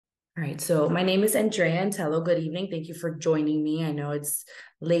All right, so my name is Andrea Antelo. Good evening. Thank you for joining me. I know it's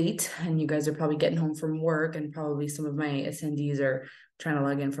late and you guys are probably getting home from work, and probably some of my attendees are trying to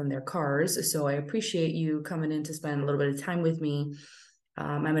log in from their cars. So I appreciate you coming in to spend a little bit of time with me.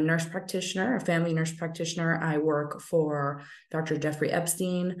 I'm a nurse practitioner, a family nurse practitioner. I work for Dr. Jeffrey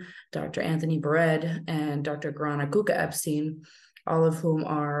Epstein, Dr. Anthony Bered, and Dr. Garana Kuka Epstein, all of whom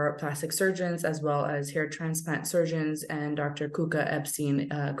are plastic surgeons as well as hair transplant surgeons. And Dr. Kuka Epstein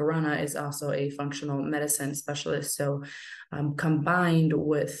Garana is also a functional medicine specialist. So combined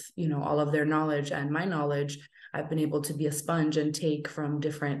with, all of their knowledge and my knowledge, I've been able to be a sponge and take from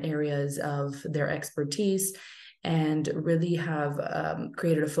different areas of their expertise and really have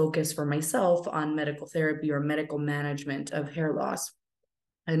created a focus for myself on medical therapy or medical management of hair loss.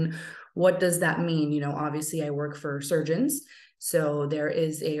 And what does that mean? Obviously I work for surgeons. So there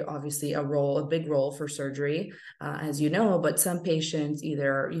is obviously a big role for surgery, as you know, but some patients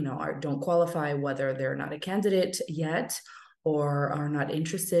either, don't qualify, whether they're not a candidate yet or are not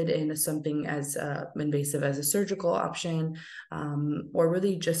interested in something as invasive as a surgical option, or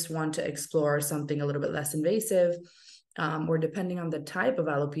really just want to explore something a little bit less invasive. Or depending on the type of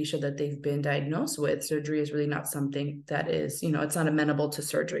alopecia that they've been diagnosed with, surgery is really not something that is, it's not amenable to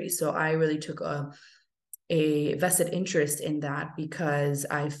surgery. So I really took a vested interest in that because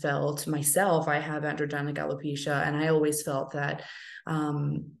I felt myself, I have androgenic alopecia, and I always felt that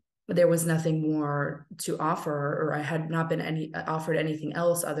there was nothing more to offer, or I had not been offered anything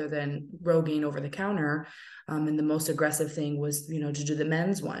else other than Rogaine over the counter. And the most aggressive thing was, to do the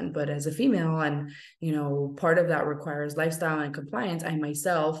men's one. But as a female, and, part of that requires lifestyle and compliance,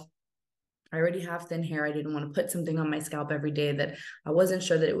 I already have thin hair. I didn't want to put something on my scalp every day that I wasn't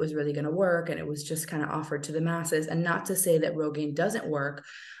sure that it was really going to work. And it was just kind of offered to the masses. And not to say that Rogaine doesn't work,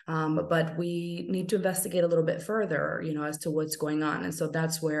 but we need to investigate a little bit further, as to what's going on. And so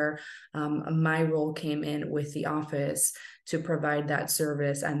that's where my role came in with the office, to provide that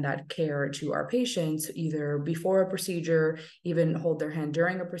service and that care to our patients, either before a procedure, even hold their hand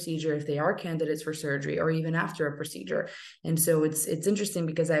during a procedure if they are candidates for surgery, or even after a procedure. And so it's interesting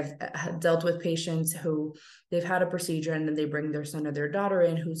because I've dealt with patients who they've had a procedure and then they bring their son or their daughter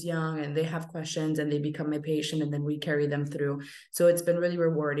in who's young and they have questions and they become my patient, and then we carry them through. So it's been really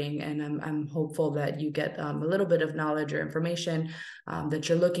rewarding, and I'm hopeful that you get a little bit of knowledge or information that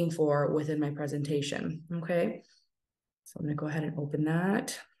you're looking for within my presentation. Okay. So I'm going to go ahead and open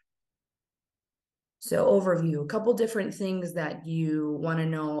that. So overview, a couple different things that you want to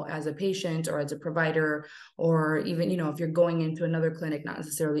know as a patient or as a provider, or even, if you're going into another clinic, not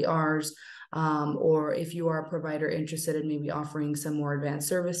necessarily ours, or if you are a provider interested in maybe offering some more advanced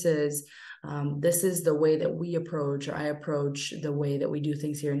services. This is the way that I approach the way that we do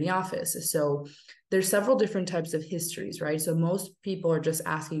things here in the office. So there's several different types of histories, right? So most people are just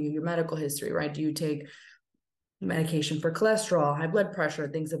asking you your medical history, right? Do you take medication for cholesterol, high blood pressure,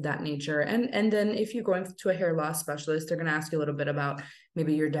 things of that nature? And then if you're going to a hair loss specialist, they're going to ask you a little bit about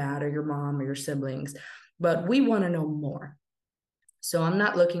maybe your dad or your mom or your siblings. But we want to know more. So I'm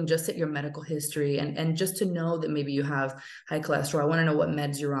not looking just at your medical history and just to know that maybe you have high cholesterol. I want to know what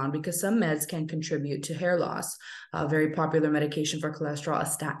meds you're on, because some meds can contribute to hair loss. A very popular medication for cholesterol, a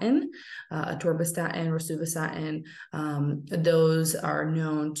statin, atorvastatin, rosuvastatin. Those are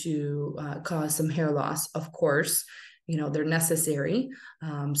known to cause some hair loss, of course. They're necessary.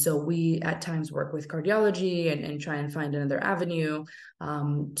 So we at times work with cardiology and try and find another avenue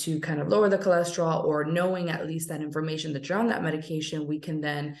to kind of lower the cholesterol, or knowing at least that information that you're on that medication, we can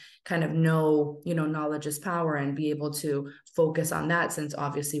then kind of know, knowledge is power, and be able to focus on that, since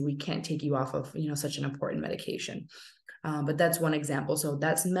obviously we can't take you off of, such an important medication. But that's one example. So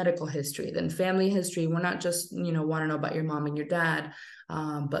that's medical history. Then family history, we're not just, want to know about your mom and your dad,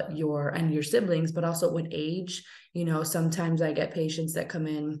 but your siblings, but also what age. Sometimes I get patients that come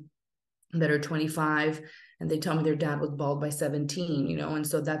in that are 25 and they tell me their dad was bald by 17, and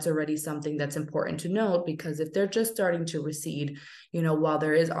so that's already something that's important to note, because if they're just starting to recede, while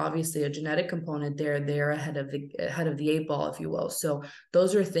there is obviously a genetic component there, they're ahead of the eight ball, if you will. So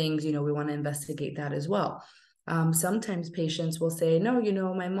those are things, we want to investigate that as well. Sometimes patients will say,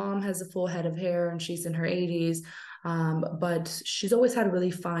 no, my mom has a full head of hair and she's in her 80s, but she's always had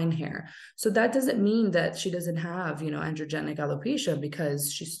really fine hair. So that doesn't mean that she doesn't have, androgenic alopecia,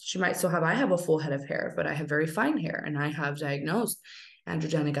 because she might still have, I have a full head of hair, but I have very fine hair, and I have diagnosed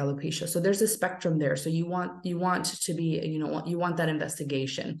androgenic alopecia. So there's a spectrum there. So you want to be, you want that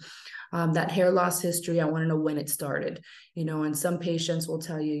investigation. That hair loss history, I want to know when it started, and some patients will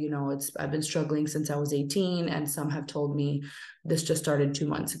tell you, I've been struggling since I was 18, and some have told me this just started 2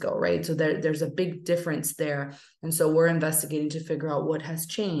 months ago, right? So there's a big difference there. And so we're investigating to figure out what has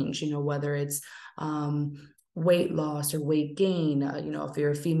changed, whether it's weight loss or weight gain, if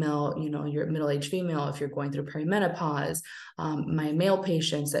you're a female, you're a middle-aged female, if you're going through perimenopause, my male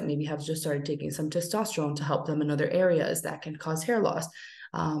patients that maybe have just started taking some testosterone to help them in other areas that can cause hair loss.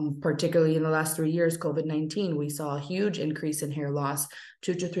 Particularly in the last 3 years, COVID-19, we saw a huge increase in hair loss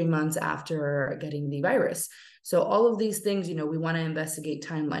 2 to 3 months after getting the virus. So all of these things, we want to investigate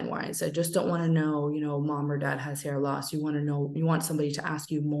timeline wise. I just don't want to know, mom or dad has hair loss. You want somebody to ask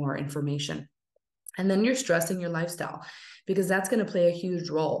you more information. And then your stress and your lifestyle, because that's going to play a huge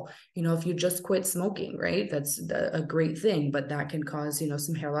role. If you just quit smoking, right, that's a great thing, but that can cause,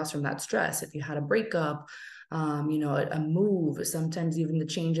 some hair loss from that stress. If you had a breakup, a move, sometimes even the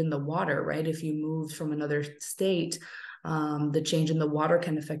change in the water, right? If you moved from another state, the change in the water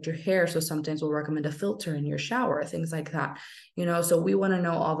can affect your hair. So sometimes we'll recommend a filter in your shower, things like that. So we want to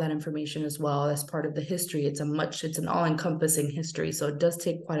know all that information as well as part of the history. It's an all-encompassing history. So it does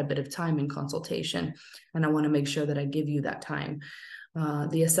take quite a bit of time in consultation. And I want to make sure that I give you that time.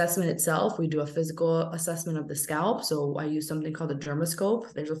 The assessment itself, we do a physical assessment of the scalp. So I use something called a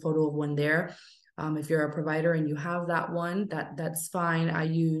dermoscope. There's a photo of one there. If you're a provider and you have that one, that's fine. I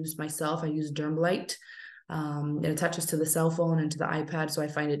use DermLite. It attaches to the cell phone and to the iPad, so I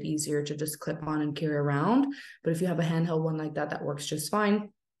find it easier to just clip on and carry around. But if you have a handheld one like that, that works just fine.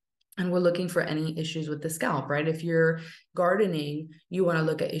 And we're looking for any issues with the scalp, right? If you're gardening, you want to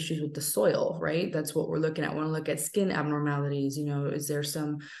look at issues with the soil, right? That's what we're looking at. We want to look at skin abnormalities. Is there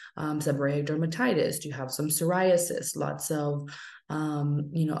some seborrheic dermatitis? Do you have some psoriasis? Lots of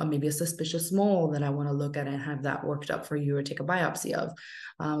maybe a suspicious mole that I want to look at and have that worked up for you or take a biopsy of.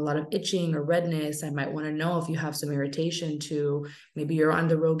 A lot of itching or redness. I might want to know if you have some irritation to, maybe you're on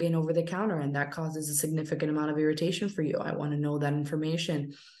the Rogaine over the counter and that causes a significant amount of irritation for you. I want to know that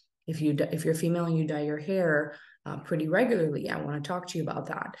information. If you're female and you dye your hair pretty regularly, I want to talk to you about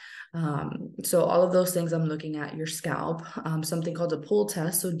that. So all of those things I'm looking at your scalp, something called a pull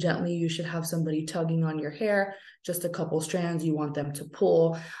test. So gently, you should have somebody tugging on your hair, just a couple strands, you want them to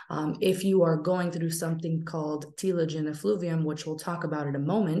pull. If you are going through something called telogen effluvium, which we'll talk about in a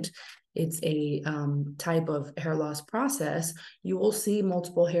moment, it's a type of hair loss process, you will see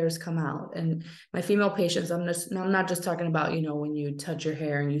multiple hairs come out. And my female patients, I'm not just talking about, when you touch your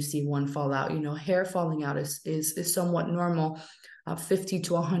hair and you see one fall out, hair falling out is somewhat normal. 50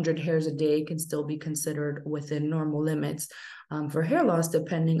 to 100 hairs a day can still be considered within normal limits for hair loss,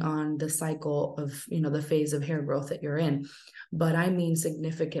 depending on the cycle of, the phase of hair growth that you're in. But I mean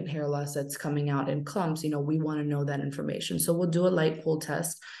significant hair loss that's coming out in clumps, we want to know that information. So we'll do a light pull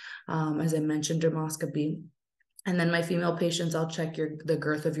test. As I mentioned, dermoscopy. And then my female patients, I'll check the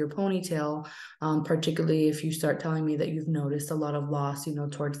girth of your ponytail, particularly if you start telling me that you've noticed a lot of loss,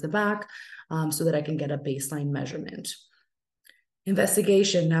 towards the back, so that I can get a baseline measurement.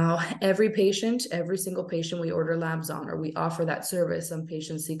 Investigation. Now, every single patient we order labs on, or we offer that service. Some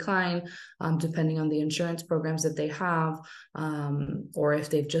patients decline, depending on the insurance programs that they have, or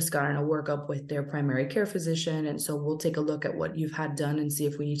if they've just gotten a workup with their primary care physician. And so we'll take a look at what you've had done and see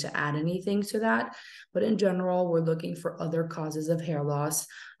if we need to add anything to that. But in general, we're looking for other causes of hair loss,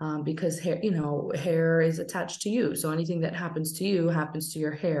 because hair is attached to you. So anything that happens to you happens to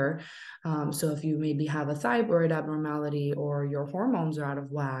your hair. So if you maybe have a thyroid abnormality, or your hormones are out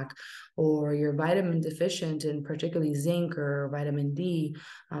of whack, or you're vitamin deficient in particularly zinc or vitamin D,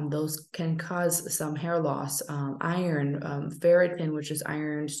 those can cause some hair loss. Iron, ferritin, which is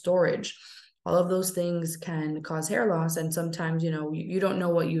iron storage. All of those things can cause hair loss. And sometimes, you don't know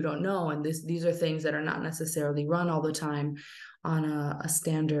what you don't know. And these are things that are not necessarily run all the time on a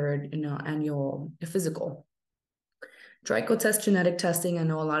standard, annual physical. Tricho-test genetic testing. I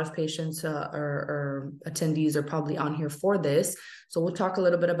know a lot of patients or attendees are probably on here for this. So we'll talk a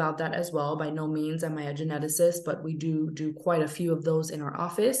little bit about that as well. By no means am I a geneticist, but we do quite a few of those in our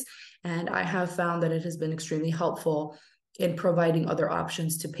office. And I have found that it has been extremely helpful in providing other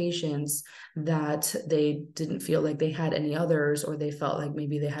options to patients that they didn't feel like they had any others, or they felt like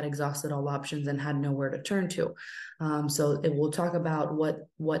maybe they had exhausted all options and had nowhere to turn to. So we'll talk about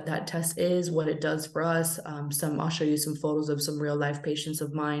what that test is, what it does for us. I'll show you some photos of some real life patients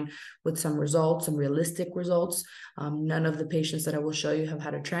of mine with some results, some realistic results. None of the patients that I will show you have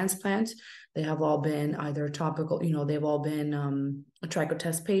had a transplant. They have all been either topical, they've all been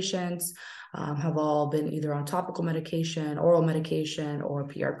tricho-test patients. have all been either on topical medication, oral medication, or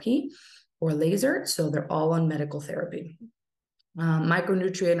PRP or laser. So they're all on medical therapy.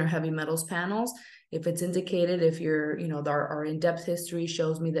 Micronutrient or heavy metals panels, if it's indicated, if you're, our in-depth history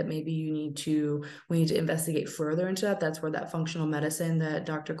shows me that maybe we need to investigate further into that. That's where that functional medicine that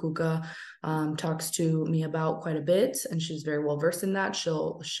Dr. Kuka talks to me about quite a bit, and she's very well versed in that.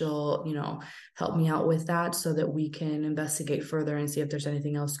 She'll help me out with that so that we can investigate further and see if there's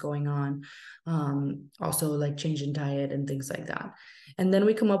anything else going on. Also like change in diet and things like that. And then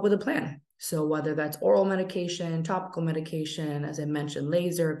we come up with a plan. So whether that's oral medication, topical medication, as I mentioned,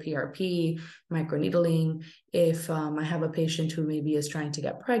 laser, PRP, microneedling, if I have a patient who maybe is trying to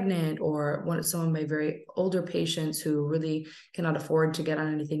get pregnant, or some of my very older patients who really cannot afford to get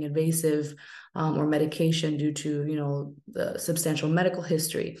on anything invasive or medication due to, the substantial medical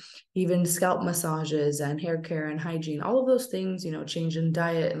history, even scalp massages and hair care and hygiene, all of those things, change in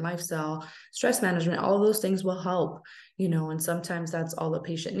diet and lifestyle, stress management, all of those things will help. And sometimes that's all the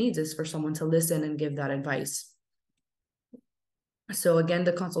patient needs, is for someone to listen and give that advice. So again,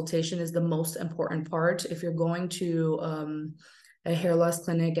 the consultation is the most important part. If you're going to a hair loss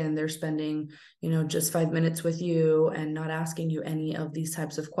clinic and they're spending, just 5 minutes with you and not asking you any of these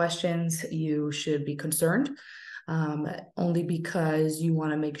types of questions, you should be concerned. Only because you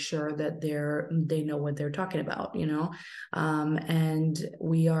want to make sure that they know what they're talking about, and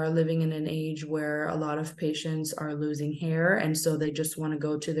we are living in an age where a lot of patients are losing hair, and so they just want to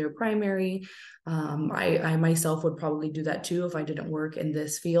go to their primary. I myself would probably do that too if I didn't work in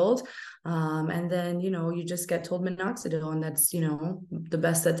this field. And then, you just get told minoxidil, and that's, the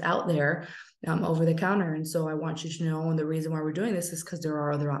best that's out there over the counter. And so I want you to know, and the reason why we're doing this is because there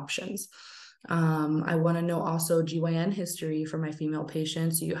are other options. I want to know also GYN history for my female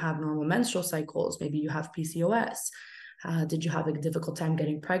patients. You have normal menstrual cycles, maybe you have PCOS. Did you have a difficult time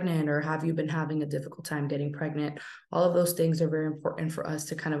getting pregnant, or have you been having a difficult time getting pregnant? All of those things are very important for us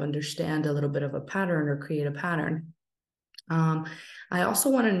to kind of understand a little bit of a pattern or create a pattern. I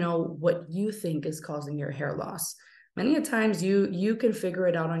also want to know what you think is causing your hair loss. Many a times you can figure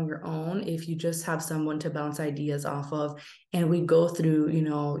it out on your own if you just have someone to bounce ideas off of. And we go through,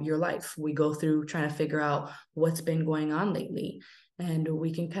 your life. We go through trying to figure out what's been going on lately. And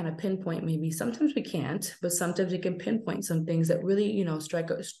we can kind of pinpoint, maybe sometimes we can't, but sometimes we can pinpoint some things that really,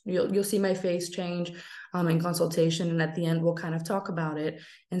 strike us. You'll see my face change in consultation. And at the end, we'll kind of talk about it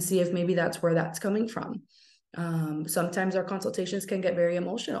and see if maybe that's where that's coming from. Sometimes our consultations can get very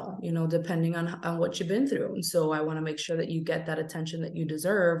emotional, depending on what you've been through. And so I want to make sure that you get that attention that you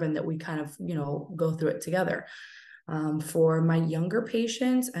deserve, and that we kind of, go through it together. For my younger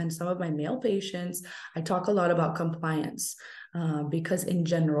patients and some of my male patients, I talk a lot about compliance, because in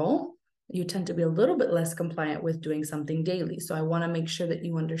general, you tend to be a little bit less compliant with doing something daily. So I want to make sure that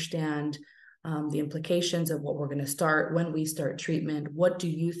you understand the implications of what we're going to start, when we start treatment. What do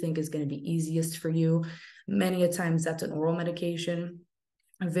you think is going to be easiest for you? Many a times that's an oral medication.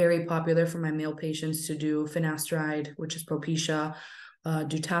 Very popular for my male patients to do finasteride, which is Propecia,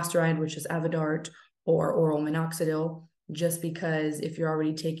 dutasteride, which is Avodart, or oral minoxidil, just because if you're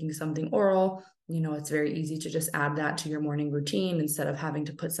already taking something oral, it's very easy to just add that to your morning routine instead of having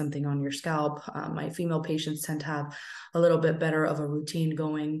to put something on your scalp. My female patients tend to have a little bit better of a routine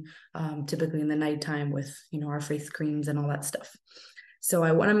going, typically in the nighttime with, our face creams and all that stuff. So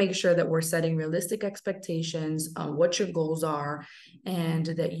I want to make sure that we're setting realistic expectations on what your goals are, and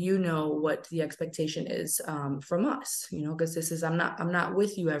that what the expectation is from us, because I'm not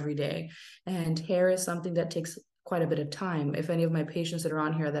with you every day. And hair is something that takes quite a bit of time. If any of my patients that are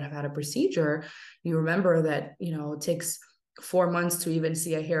on here that have had a procedure, you remember that, it takes 4 months to even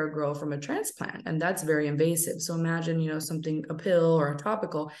see a hair grow from a transplant, and that's very invasive. So imagine, a pill or a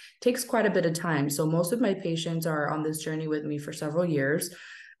topical takes quite a bit of time. So most of my patients are on this journey with me for several years.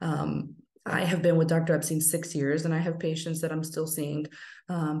 I have been with Dr. Epstein 6 years, and I have patients that I'm still seeing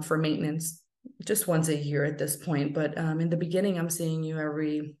for maintenance just once a year at this point. But in the beginning, I'm seeing you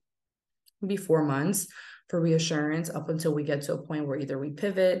every maybe 4 months for reassurance, up until we get to a point where either we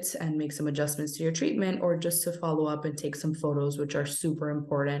pivot and make some adjustments to your treatment, or just to follow up and take some photos, which are super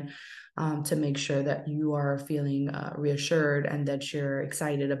important to make sure that you are feeling reassured and that you're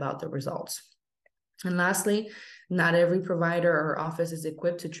excited about the results. And lastly, not every provider or office is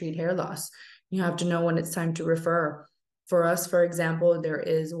equipped to treat hair loss. You have to know when it's time to refer. For us, for example,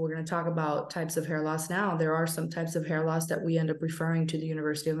 we're going to talk about types of hair loss now. There are some types of hair loss that we end up referring to the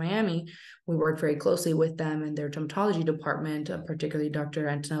University of Miami. We work very closely with them in their dermatology department, particularly Dr.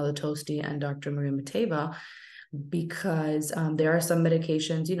 Antonella Tosti and Dr. Maria Mateva, because there are some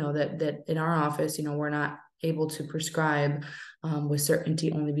medications, that in our office, we're not able to prescribe with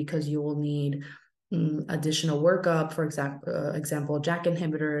certainty, only because you will need additional workup, for example, JAK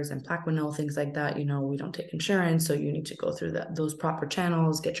inhibitors and Plaquenil, things like that. We don't take insurance, so you need to go through those proper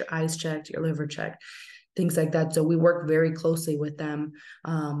channels, get your eyes checked, your liver checked, things like that. So we work very closely with them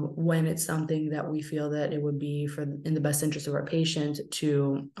when it's something that we feel that it would be in the best interest of our patient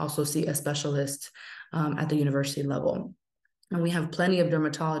to also see a specialist at the university level. And we have plenty of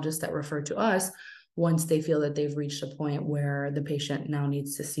dermatologists that refer to us once they feel that they've reached a point where the patient now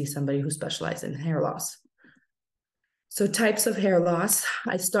needs to see somebody who specializes in hair loss. So types of hair loss,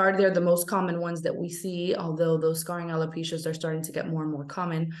 I started there, the most common ones that we see, although those scarring alopecias are starting to get more and more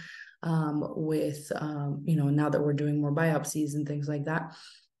common with, now that we're doing more biopsies and things like that.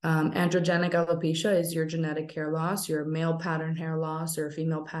 Androgenic alopecia is your genetic hair loss, your male pattern hair loss or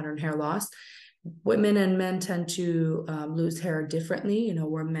female pattern hair loss. Women and men tend to lose hair differently,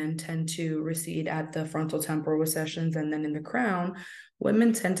 where men tend to recede at the frontal temporal recessions and then in the crown.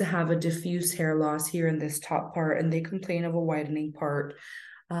 Women tend to have a diffuse hair loss here in this top part, and they complain of a widening part.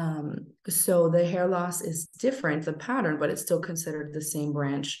 So the hair loss is different, the pattern, but it's still considered the same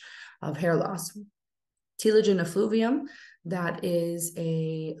branch of hair loss. Telogen effluvium, that is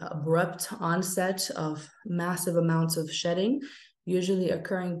a abrupt onset of massive amounts of shedding, usually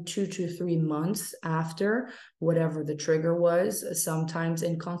occurring 2 to 3 months after whatever the trigger was. Sometimes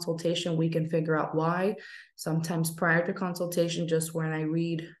in consultation, we can figure out why. Sometimes prior to consultation, just when I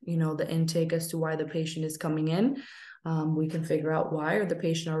read, the intake as to why the patient is coming in, we can figure out why, or the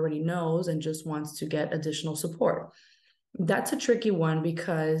patient already knows and just wants to get additional support. That's a tricky one,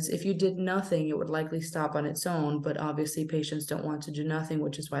 because if you did nothing, it would likely stop on its own. But obviously patients don't want to do nothing,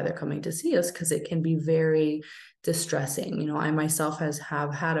 which is why they're coming to see us, because it can be very distressing. I myself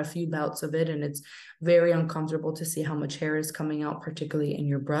have had a few bouts of it, and it's very uncomfortable to see how much hair is coming out, particularly in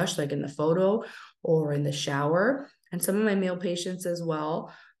your brush, like in the photo or in the shower. And some of my male patients as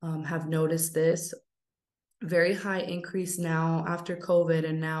well have noticed this. Very high increase now after COVID,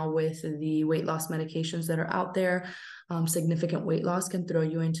 and now with the weight loss medications that are out there. Significant weight loss can throw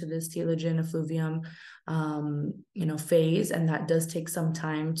you into this telogen effluvium phase, and that does take some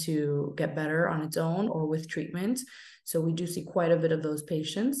time to get better on its own or with treatment. So we do see quite a bit of those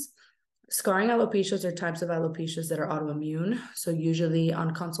patients. Scarring alopecias are types of alopecias that are autoimmune. So usually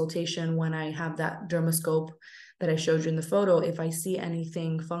on consultation, when I have that dermoscope that I showed you in the photo, if I see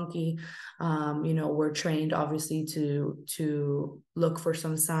anything funky, we're trained obviously to look for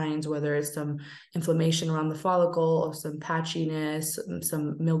some signs, whether it's some inflammation around the follicle or some patchiness,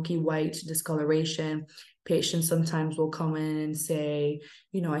 some milky white discoloration. Patients sometimes will come in and say,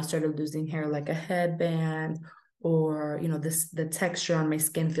 I started losing hair like a headband, or the texture on my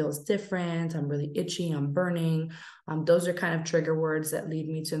skin feels different, I'm really itchy, I'm burning. Those are kind of trigger words that lead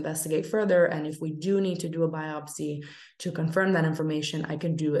me to investigate further. And if we do need to do a biopsy to confirm that information, I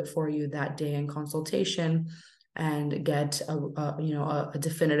can do it for you that day in consultation and get a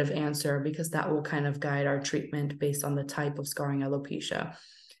definitive answer, because that will kind of guide our treatment based on the type of scarring alopecia.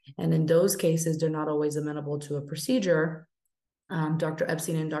 And in those cases, they're not always amenable to a procedure. Dr.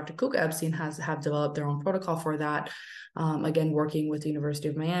 Epstein and Dr. Kuka Epstein have developed their own protocol for that. Again, working with the University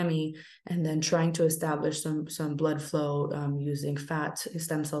of Miami, and then trying to establish some blood flow using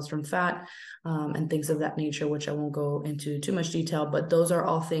stem cells from fat, and things of that nature, which I won't go into too much detail, but those are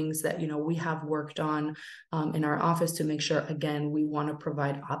all things that, we have worked on in our office to make sure, again, we want to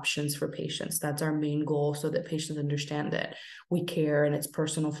provide options for patients. That's our main goal, so that patients understand that we care and it's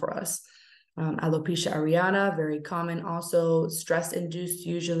personal for us. Alopecia areata, very common also, stress-induced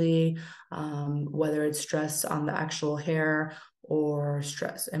usually, whether it's stress on the actual hair or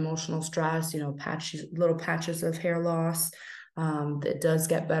emotional stress, little patches of hair loss. That does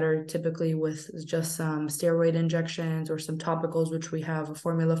get better typically with just some steroid injections or some topicals, which we have a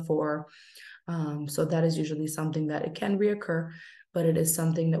formula for. So that is usually something that it can reoccur, but it is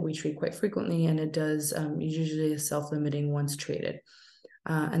something that we treat quite frequently, and it does usually is self-limiting once treated.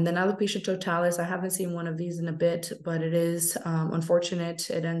 And then alopecia totalis, I haven't seen one of these in a bit, but it is unfortunate.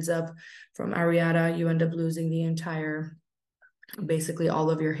 It ends up from areata, you end up losing basically all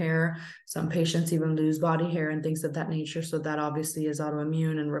of your hair. Some patients even lose body hair and things of that nature. So that obviously is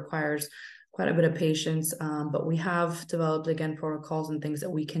autoimmune and requires quite a bit of patience. But we have developed, again, protocols and things that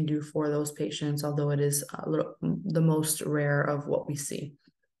we can do for those patients, although it is the most rare of what we see.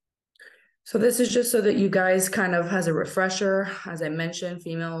 So this is just so that you guys kind of, as a refresher, as I mentioned,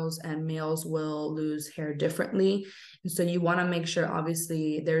 females and males will lose hair differently. And so you want to make sure,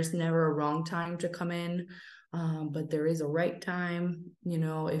 obviously, there's never a wrong time to come in, but there is a right time.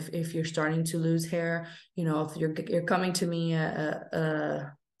 If you're starting to lose hair, if you're coming to me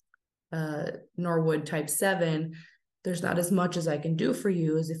Norwood type 7, there's not as much as I can do for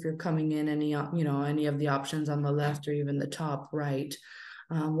you as if you're coming in any of the options on the left or even the top right.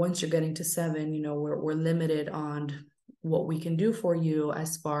 Once you're getting to 7, we're limited on what we can do for you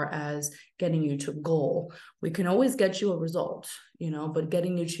as far as getting you to goal. We can always get you a result, but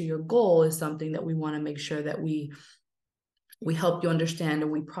getting you to your goal is something that we want to make sure that we help you understand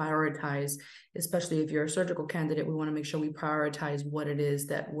and we prioritize, especially if you're a surgical candidate. We want to make sure we prioritize what it is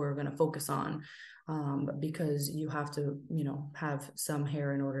that we're going to focus on, because you have to, have some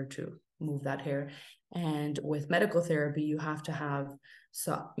hair in order to move that hair. And with medical therapy, you have to have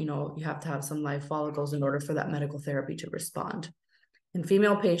some live follicles in order for that medical therapy to respond. In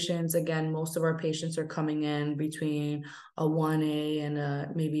female patients, again, most of our patients are coming in between a 1A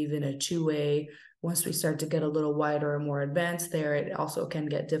and maybe even a 2A. Once we start to get a little wider and more advanced there, it also can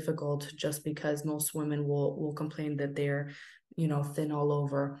get difficult just because most women will complain that they're, thin all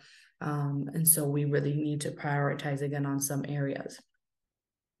over. And so we really need to prioritize again on some areas.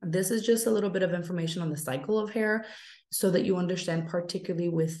 This is just a little bit of information on the cycle of hair so that you understand, particularly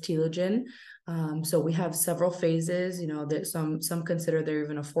with telogen. So we have several phases, that some consider there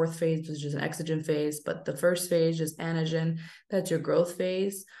even a fourth phase, which is an exogen phase, but the first phase is anagen. That's your growth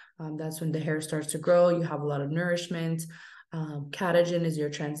phase. That's when the hair starts to grow. You have a lot of nourishment. Catagen is your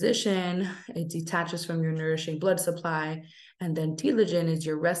transition. It detaches from your nourishing blood supply. And then telogen is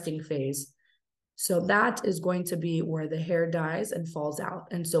your resting phase. So that is going to be where the hair dies and falls out.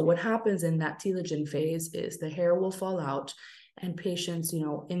 And so what happens in that telogen phase is the hair will fall out, and patients,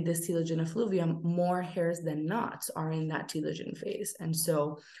 in this telogen effluvium, more hairs than not are in that telogen phase. And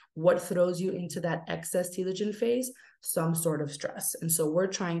so what throws you into that excess telogen phase? Some sort of stress. And so we're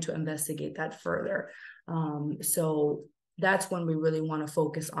trying to investigate that further. So that's when we really want to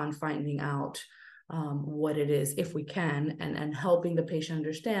focus on finding out what it is, if we can, and helping the patient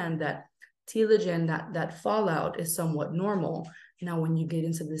understand that telogen, that fallout is somewhat normal. Now, when you get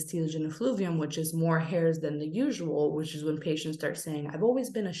into this telogen effluvium, which is more hairs than the usual, which is when patients start saying, I've always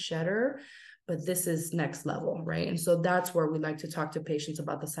been a shedder, but this is next level, right? And so that's where we like to talk to patients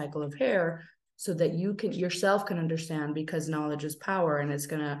about the cycle of hair so that you can yourself can understand, because knowledge is power, and it's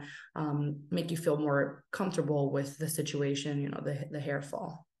going to make you feel more comfortable with the situation, the hair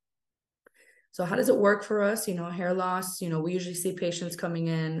fall. So how does it work for us? Hair loss, we usually see patients coming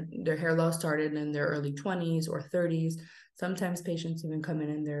in, their hair loss started in their early 20s or 30s. Sometimes patients even come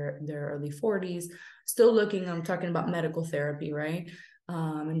in their early 40s, still looking, I'm talking about medical therapy, right?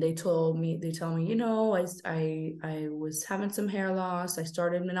 And they tell me, I was having some hair loss. I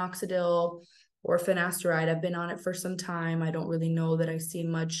started minoxidil or finasteride. I've been on it for some time. I don't really know that I see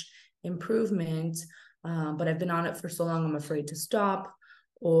much improvement, but I've been on it for so long, I'm afraid to stop.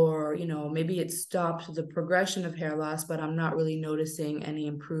 Or, maybe it stopped the progression of hair loss, but I'm not really noticing any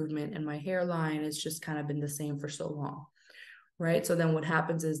improvement in my hairline. It's just kind of been the same for so long, right? So then what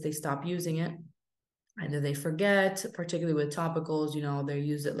happens is they stop using it. Either they forget, particularly with topicals, they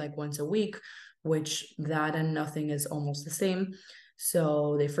use it like once a week, which that and nothing is almost the same.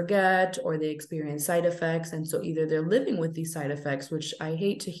 So they forget, or they experience side effects. And so either they're living with these side effects, which I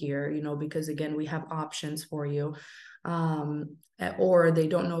hate to hear, because again, we have options for you, or they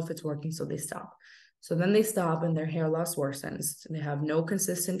don't know if it's working, so they stop. So then they stop and their hair loss worsens. They have no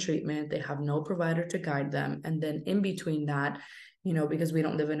consistent treatment. They have no provider to guide them. And then in between that, because we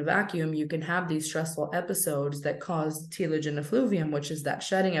don't live in a vacuum, you can have these stressful episodes that cause telogen effluvium, which is that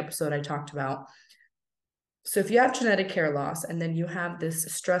shedding episode I talked about. So if you have genetic hair loss and then you have this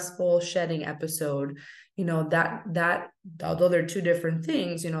stressful shedding episode, that although they're two different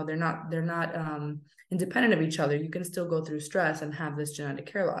things, they're not independent of each other. You can still go through stress and have this genetic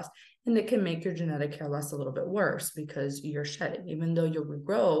hair loss, and it can make your genetic hair loss a little bit worse because you're shedding. Even though you'll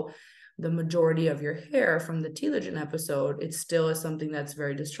regrow the majority of your hair from the telogen episode, it still is something that's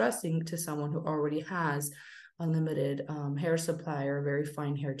very distressing to someone who already has a limited hair supply or very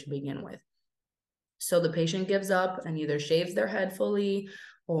fine hair to begin with. So the patient gives up and either shaves their head fully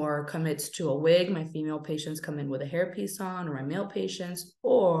or commits to a wig. My female patients come in with a hairpiece on, or my male patients,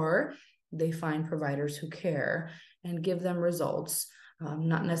 or they find providers who care and give them results.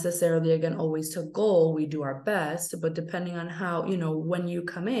 Not necessarily, again, always to goal. We do our best, but depending on how, when you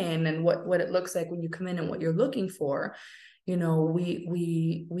come in and what it looks like when you come in and what you're looking for,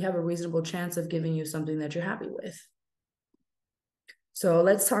 we have a reasonable chance of giving you something that you're happy with. So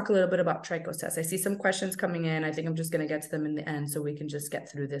let's talk a little bit about Tricho's test. I see some questions coming in. I think I'm just going to get to them in the end so we can just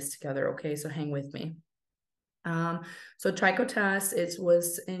get through this together. Okay, so hang with me. So Tricho test, it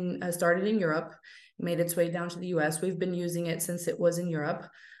was started in Europe, made its way down to the US. We've been using it since it was in Europe.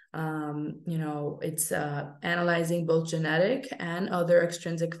 It's analyzing both genetic and other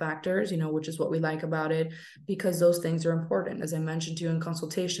extrinsic factors, which is what we like about it, because those things are important. As I mentioned to you in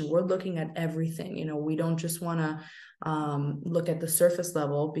consultation, we're looking at everything. We don't just want to look at the surface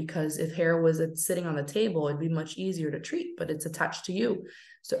level, because if hair was sitting on the table, it'd be much easier to treat, but it's attached to you.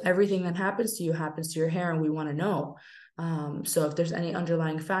 So everything that happens to you happens to your hair, and we want to know. So if there's any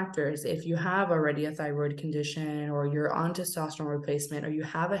underlying factors, if you have already a thyroid condition, or you're on testosterone replacement, or you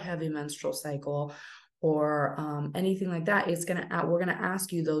have a heavy menstrual cycle, or anything like that, we're gonna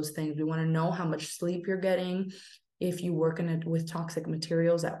ask you those things. We want to know how much sleep you're getting, if you work with toxic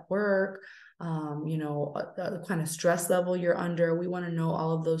materials at work, the kind of stress level you're under. We want to know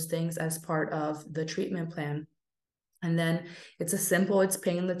all of those things as part of the treatment plan. And then it's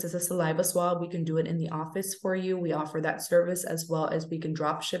painless. It's a saliva swab. We can do it in the office for you. We offer that service, as well as we can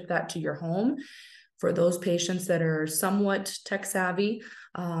drop ship that to your home. For those patients that are somewhat tech savvy,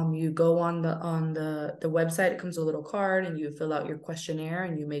 you go on the website. It comes with a little card, and you fill out your questionnaire,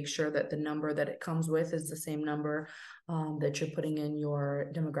 and you make sure that the number that it comes with is the same number that you're putting in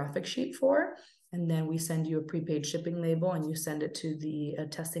your demographic sheet for. And then we send you a prepaid shipping label, and you send it to the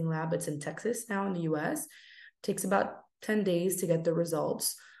testing lab. It's in Texas now, in the US. Takes about 10 days to get the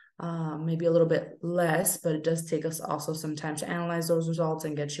results, maybe a little bit less, but it does take us also some time to analyze those results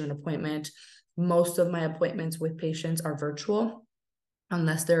and get you an appointment. Most of my appointments with patients are virtual,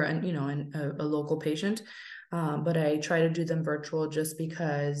 unless they're a local patient. But I try to do them virtual, just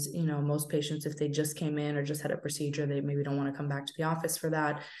because, most patients, if they just came in or just had a procedure, they maybe don't want to come back to the office for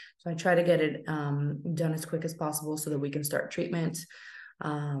that. So I try to get it done as quick as possible, so that we can start treatment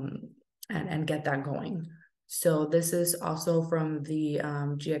and get that going. So this is also from the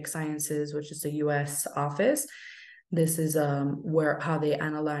GX Sciences, which is the US office. This is how they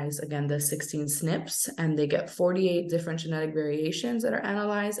analyze, again, the 16 SNPs, and they get 48 different genetic variations that are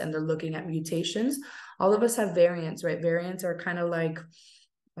analyzed, and they're looking at mutations. All of us have variants, right? Variants are kind of like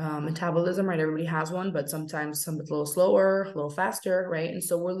metabolism, right? Everybody has one, but sometimes some a little slower, a little faster, right? And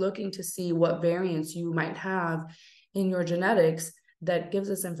so we're looking to see what variants you might have in your genetics. That gives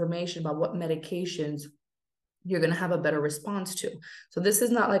us information about what medications you're going to have a better response to. So this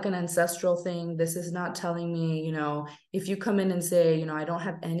is not like an ancestral thing. This is not telling me, if you come in and say, I don't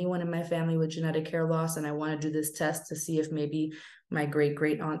have anyone in my family with genetic hair loss, and I want to do this test to see if maybe my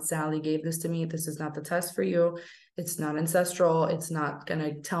great aunt Sally gave this to me. This is not the test for you. It's not ancestral. It's not going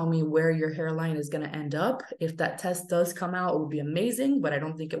to tell me where your hairline is going to end up. If that test does come out, it would be amazing, but I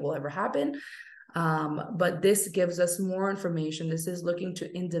don't think it will ever happen. But this gives us more information. This is looking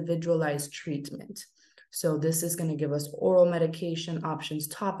to individualize treatment. So this is going to give us oral medication options,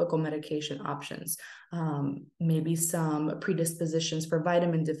 topical medication options, maybe some predispositions for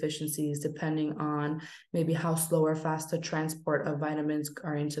vitamin deficiencies, depending on maybe how slow or fast the transport of vitamins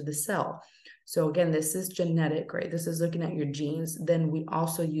are into the cell. So again, this is genetic, right? This is looking at your genes. Then we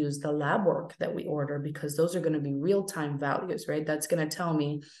also use the lab work that we order, because those are going to be real-time values, right? That's going to tell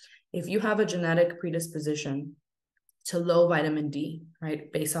me if you have a genetic predisposition to low vitamin D, right,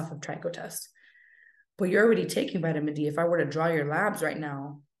 based off of Tricho test. But you're already taking vitamin D. If I were to draw your labs right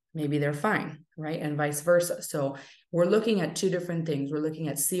now, maybe they're fine, right? And vice versa. So we're looking at two different things. We're looking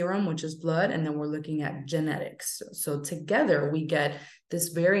at serum, which is blood, and then we're looking at genetics. So together we get this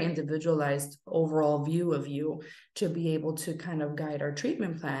very individualized overall view of you to be able to kind of guide our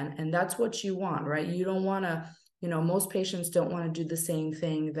treatment plan. And that's what you want, right? You don't want to, most patients don't want to do the same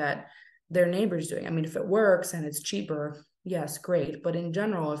thing that their neighbor's doing. I mean, if it works and it's cheaper, yes, great. But in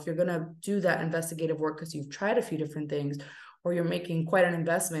general, if you're going to do that investigative work because you've tried a few different things, or you're making quite an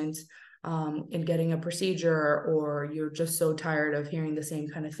investment in getting a procedure, or you're just so tired of hearing the same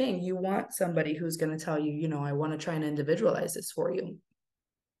kind of thing, you want somebody who's going to tell you, I want to try and individualize this for you.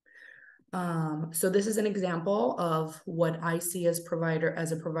 So this is an example of what I see as a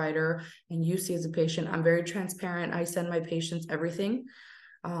provider, and you see as a patient. I'm very transparent. I send my patients everything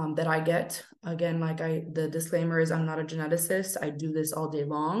that I get. Again, the disclaimer is I'm not a geneticist. I do this all day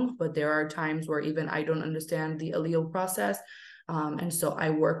long, but there are times where even I don't understand the allele process. And so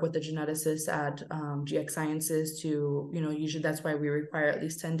I work with the geneticists at GX Sciences to, usually that's why we require at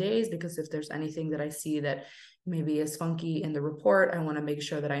least 10 days, because if there's anything that I see that maybe is funky in the report, I want to make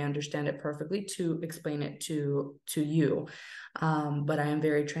sure that I understand it perfectly to explain it to you. But I am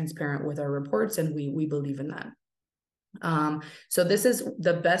very transparent with our reports, and we believe in that. So this is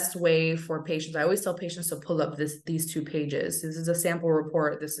the best way for patients. I always tell patients to pull up these two pages. This is a sample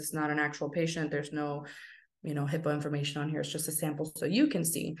report. This is not an actual patient. There's no HIPAA information on here. It's just a sample so you can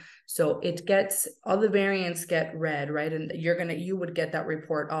see. So it gets, all the variants get read, right? And you would get that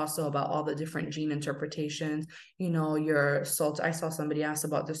report also about all the different gene interpretations, your salt. I saw somebody ask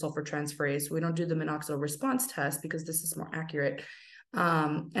about the sulfur transferase. We don't do the minoxidil response test because this is more accurate.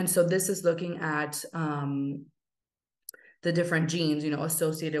 And so this is looking at the different genes,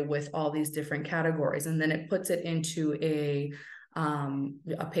 associated with all these different categories. And then it puts it into a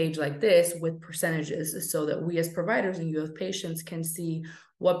page like this with percentages so that we as providers and you as patients can see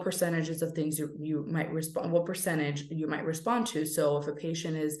what percentages of things you might respond, what percentage you might respond to. So if a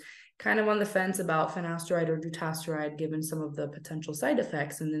patient is kind of on the fence about finasteride or dutasteride, given some of the potential side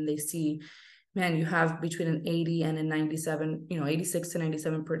effects, and then they see, man, you have between an 80 and a 97, 86 to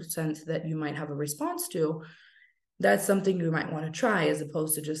 97% that you might have a response to, that's something you might want to try, as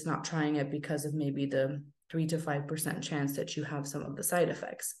opposed to just not trying it because of maybe the 3 to 5% chance that you have some of the side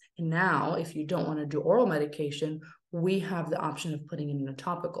effects. And now, if you don't want to do oral medication, we have the option of putting it in a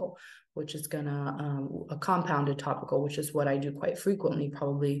topical, which is a compounded topical, which is what I do quite frequently.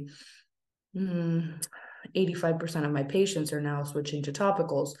 Probably 85% of my patients are now switching to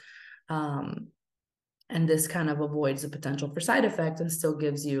topicals. And this kind of avoids the potential for side effects and still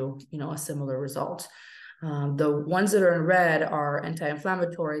gives you, a similar result. The ones that are in red are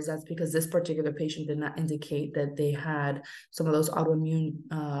anti-inflammatories. That's because this particular patient did not indicate that they had some of those autoimmune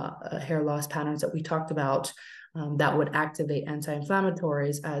hair loss patterns that we talked about that would activate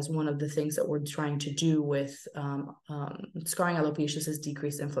anti-inflammatories as one of the things that we're trying to do with scarring alopecia is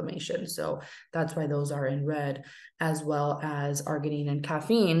decrease inflammation. So that's why those are in red, as well as arginine and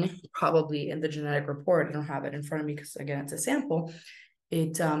caffeine, probably in the genetic report. I don't have it in front of me because, again, it's a sample.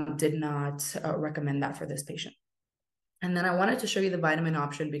 It did not recommend that for this patient. And then I wanted to show you the vitamin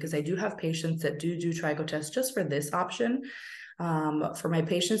option because I do have patients that do tricho tests just for this option. For my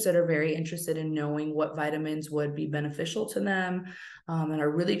patients that are very interested in knowing what vitamins would be beneficial to them and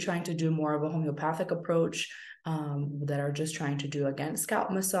are really trying to do more of a homeopathic approach, that are just trying to do, again, scalp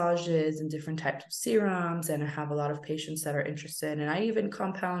massages and different types of serums. And I have a lot of patients that are interested. And I even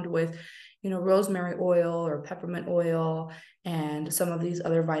compound with rosemary oil or peppermint oil and some of these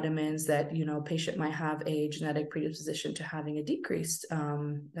other vitamins that, patient might have a genetic predisposition to having a decreased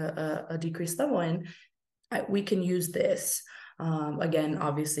level in. We can use this. Again,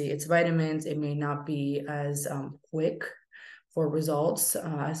 obviously it's vitamins. It may not be as quick for results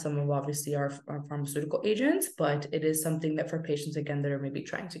as some of obviously our pharmaceutical agents, but it is something that for patients, again, that are maybe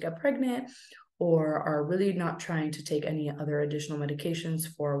trying to get pregnant or are really not trying to take any other additional medications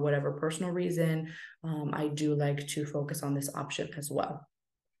for whatever personal reason, I do like to focus on this option as well.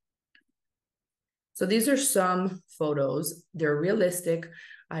 So these are some photos. They're realistic.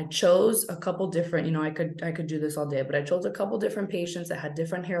 I chose a couple different, I could do this all day, but I chose a couple different patients that had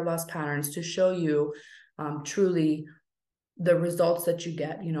different hair loss patterns to show you truly the results that you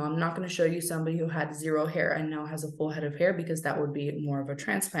get. I'm not going to show you somebody who had zero hair and now has a full head of hair because that would be more of a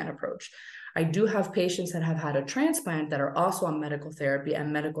transplant approach. I do have patients that have had a transplant that are also on medical therapy,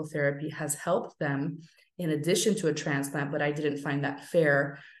 and medical therapy has helped them in addition to a transplant, but I didn't find that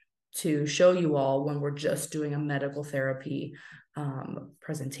fair to show you all when we're just doing a medical therapy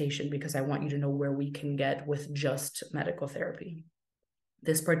presentation, because I want you to know where we can get with just medical therapy.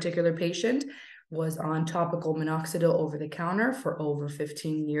 This particular patient was on topical minoxidil over the counter for over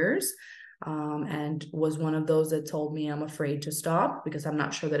 15 years. And was one of those that told me, I'm afraid to stop because I'm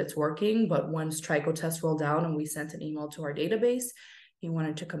not sure that it's working. But once tricho test rolled out and we sent an email to our database, he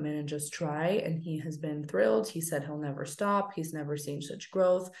wanted to come in and just try, and he has been thrilled. He said he'll never stop. He's never seen such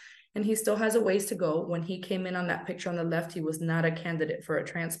growth, and he still has a ways to go. When he came in on that picture on the left, he was not a candidate for a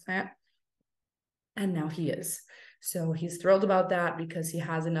transplant, and now he is. So he's thrilled about that because he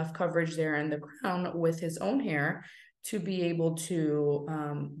has enough coverage there in the crown with his own hair to be able to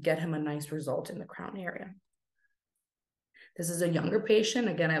get him a nice result in the crown area. This is a younger patient.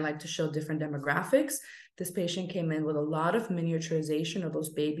 Again, I like to show different demographics. This patient came in with a lot of miniaturization of those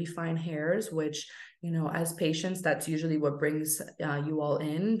baby fine hairs, which, as patients, that's usually what brings you all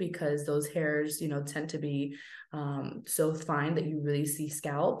in, because those hairs, tend to be so fine that you really see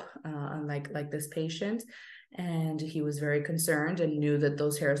scalp, unlike this patient. And he was very concerned and knew that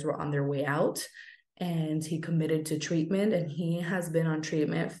those hairs were on their way out. And he committed to treatment, and he has been on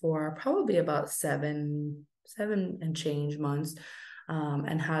treatment for probably about seven and change months,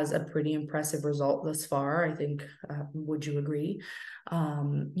 and has a pretty impressive result thus far, I think. Would you agree?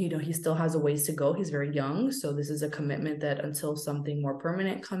 He still has a ways to go. He's very young. So this is a commitment that until something more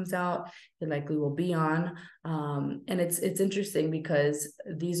permanent comes out, he likely will be on. And it's interesting because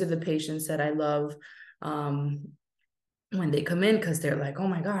these are the patients that I love when they come in, because they're like, oh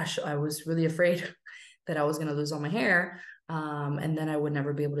my gosh, I was really afraid that I was going to lose all my hair. And then I would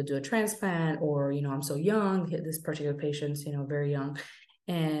never be able to do a transplant, or, I'm so young. This particular patient's, very young.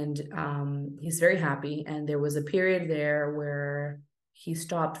 And he's very happy. And there was a period there where he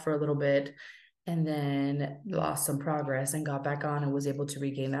stopped for a little bit and then lost some progress and got back on and was able to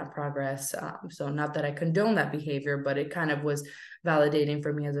regain that progress. So not that I condone that behavior, but it kind of was validating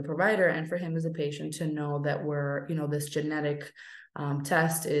for me as a provider and for him as a patient to know that this genetic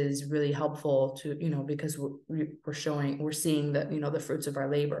test is really helpful to, because we're seeing that, the fruits of our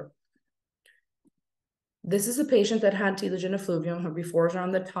labor. This is a patient that had telogen effluvium. Her befores are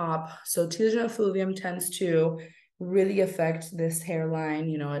on the top. So telogen effluvium tends to really affect this hairline,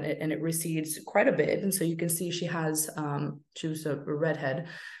 and it recedes quite a bit. And so you can see she was a redhead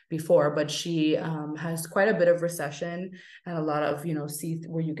before, but she has quite a bit of recession and a lot of,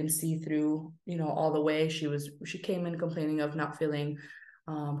 where you can see through, all the way. She came in complaining of not feeling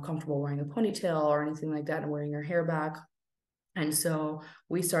comfortable wearing a ponytail or anything like that and wearing her hair back. And so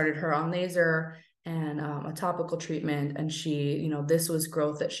we started her on laser and a topical treatment. And she, this was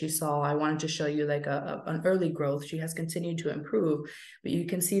growth that she saw. I wanted to show you like an early growth. She has continued to improve, but you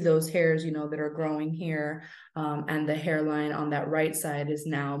can see those hairs, that are growing here. And the hairline on that right side is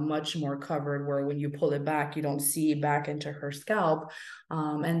now much more covered, where when you pull it back, you don't see back into her scalp.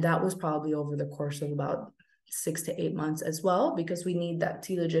 And that was probably over the course of about 6 to 8 months as well, because we need that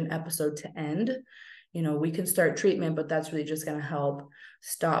telogen episode to end. We can start treatment, but that's really just going to help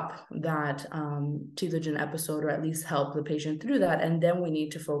stop that telogen episode, or at least help the patient through that. And then we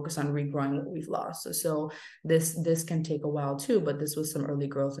need to focus on regrowing what we've lost. So this can take a while too, but this was some early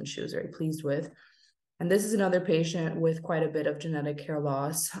growth and she was very pleased with. And this is another patient with quite a bit of genetic hair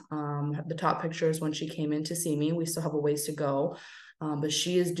loss. The top picture is when she came in to see me. We still have a ways to go, but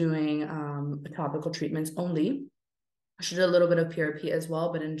she is doing topical treatments only. She did a little bit of PRP as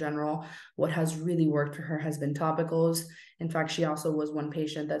well, but in general, what has really worked for her has been topicals. In fact, she also was one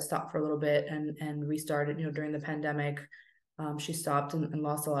patient that stopped for a little bit and restarted, during the pandemic. She stopped and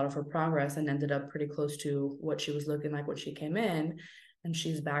lost a lot of her progress and ended up pretty close to what she was looking like when she came in. And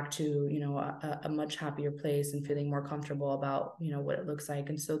she's back to, a much happier place and feeling more comfortable about, what it looks like.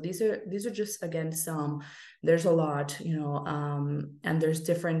 And so these are just, again, there's a lot, and there's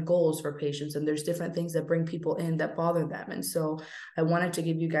different goals for patients, and there's different things that bring people in that bother them. And so I wanted to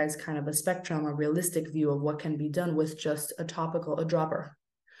give you guys kind of a spectrum, a realistic view of what can be done with just a dropper.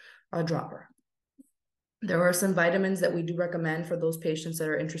 There are some vitamins that we do recommend for those patients that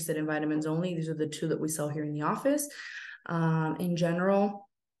are interested in vitamins only. These are the 2 that we sell here in the office. In general,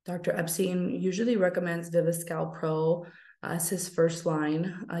 Dr. Epstein usually recommends Viviscal Pro as his first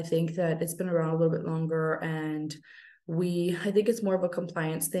line. I think that it's been around a little bit longer, and I think it's more of a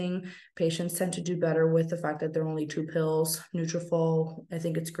compliance thing. Patients tend to do better with the fact that they're only 2 pills. Nutrafol, I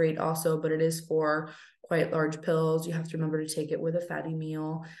think it's great also, but it is for quite large pills. You have to remember to take it with a fatty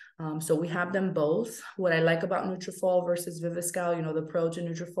meal. So we have them both. What I like about Nutrafol versus Viviscal, the pro to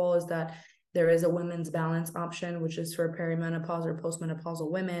Nutrafol, is that there is a women's balance option, which is for perimenopause or postmenopausal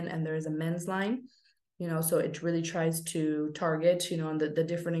women, and there is a men's line. So it really tries to target, on the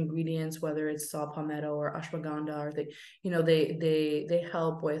different ingredients, whether it's saw palmetto or ashwagandha, or they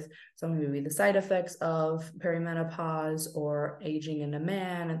help with some maybe the side effects of perimenopause or aging in a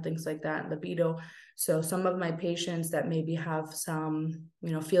man and things like that, libido. So some of my patients that maybe have some,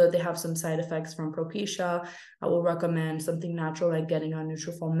 feel that they have some side effects from Propecia, I will recommend something natural like getting on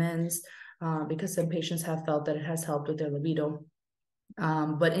Nutrafol Men's, because some patients have felt that it has helped with their libido.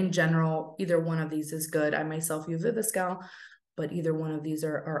 But in general, either one of these is good. I myself use Viviscal, but either one of these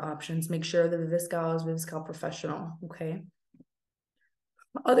are options. Make sure the Viviscal is Viviscal Professional, okay?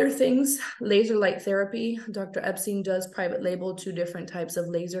 Other things, laser light therapy. Dr. Epstein does private label 2 different types of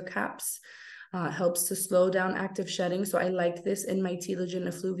laser caps. Helps to slow down active shedding. So I like this in my telogen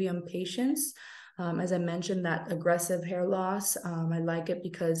effluvium patients. As I mentioned, that aggressive hair loss, I like it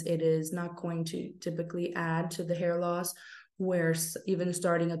because it is not going to typically add to the hair loss, where even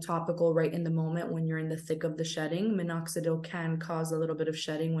starting a topical right in the moment when you're in the thick of the shedding, minoxidil can cause a little bit of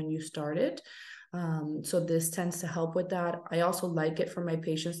shedding when you start it. So this tends to help with that. I also like it for my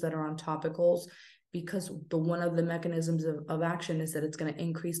patients that are on topicals, because one of the mechanisms of action is that it's going to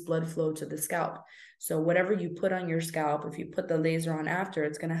increase blood flow to the scalp. So whatever you put on your scalp, if you put the laser on after,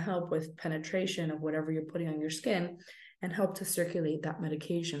 it's going to help with penetration of whatever you're putting on your skin and help to circulate that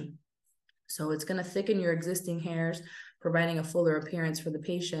medication. So it's going to thicken your existing hairs, providing a fuller appearance for the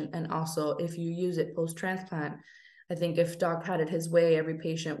patient. And also, if you use it post-transplant, I think if Doc had it his way, every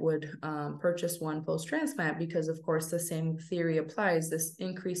patient would purchase one post-transplant, because of course the same theory applies. This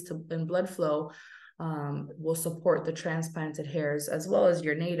increase in blood flow will support the transplanted hairs as well as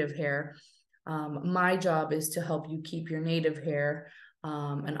your native hair. My job is to help you keep your native hair,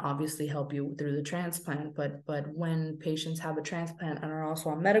 and obviously help you through the transplant. But when patients have a transplant and are also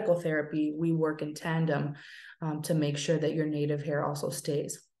on medical therapy, we work in tandem to make sure that your native hair also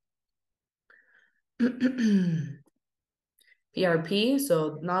stays. PRP,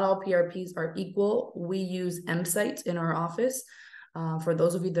 so not all PRPs are equal. We use M sites in our office. For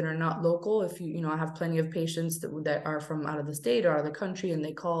those of you that are not local, if I have plenty of patients that are from out of the state or out of the country, and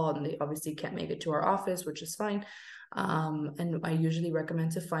they call and they obviously can't make it to our office, which is fine. And I usually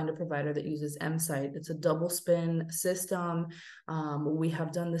recommend to find a provider that uses M-Site. It's a double spin system. We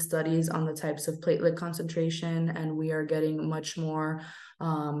have done the studies on the types of platelet concentration, and we are getting much more,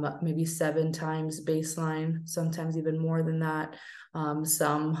 maybe 7 times baseline, sometimes even more than that.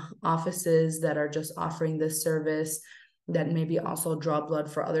 Some offices that are just offering this service that maybe also draw blood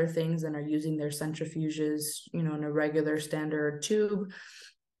for other things and are using their centrifuges, in a regular standard tube.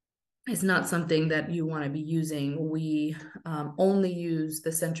 It's not something that you want to be using. We only use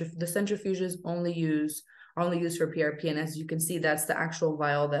the centrifuges only used for PRP. And as you can see, that's the actual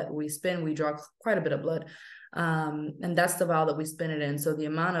vial that we spin. We draw quite a bit of blood. And that's the vial that we spin it in. So the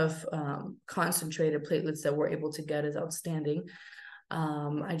amount of concentrated platelets that we're able to get is outstanding.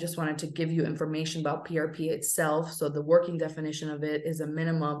 I just wanted to give you information about PRP itself. So the working definition of it is a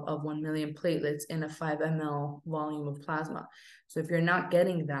minimum of 1 million platelets in a 5 ml volume of plasma. So if you're not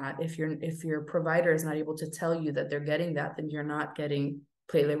getting that, if your provider is not able to tell you that they're getting that, then you're not getting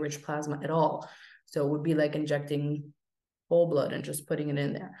platelet-rich plasma at all. So it would be like injecting whole blood and just putting it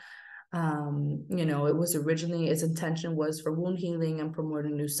in there. It was originally, its intention was for wound healing and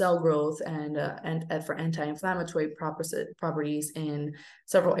promoting new cell growth and for anti-inflammatory properties in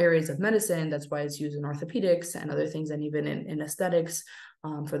several areas of medicine. That's why it's used in orthopedics and other things, and even in aesthetics,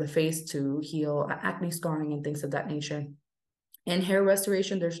 for the face to heal acne scarring and things of that nature. In hair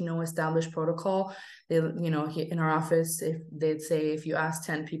restoration, there's no established protocol. In our office, if they'd say if you ask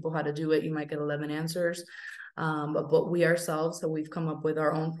 10 people how to do it, you might get 11 answers. But we ourselves, so we've come up with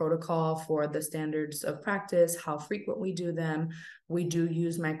our own protocol for the standards of practice, how frequent we do them. We do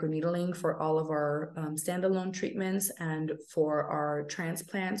use microneedling for all of our standalone treatments, and for our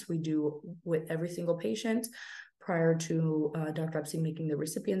transplants, we do with every single patient prior to Dr. Epstein making the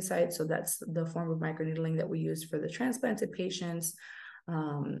recipient site. So that's the form of microneedling that we use for the transplanted patients.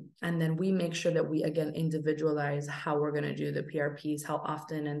 And then we make sure that we, again, individualize how we're going to do the PRPs, how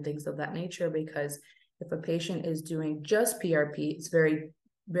often, and things of that nature, because if a patient is doing just PRP, it's very,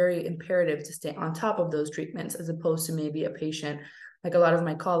 very imperative to stay on top of those treatments, as opposed to maybe a patient, like a lot of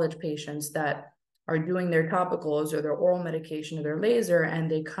my college patients that are doing their topicals or their oral medication or their laser, and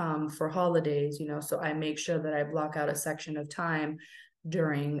they come for holidays, so I make sure that I block out a section of time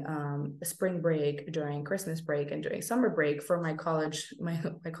during spring break, during Christmas break, and during summer break for my college,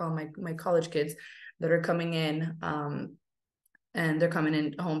 I call my college kids that are coming in, and they're coming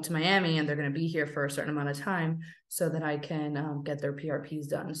in home to Miami, and they're going to be here for a certain amount of time so that I can get their PRPs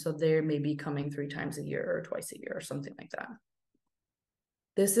done. So they may be coming 3 times a year or twice a year or something like that.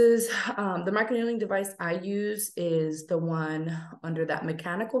 This is the microneedling device I use is the one under that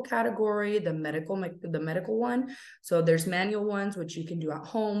mechanical category, the medical one. So there's manual ones, which you can do at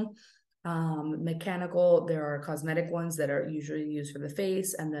home. Mechanical, there are cosmetic ones that are usually used for the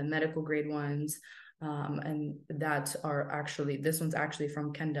face, and then medical grade ones. And that are actually, this one's actually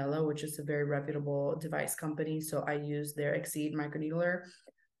from Candela, which is a very reputable device company. So I use their Exceed microneedler.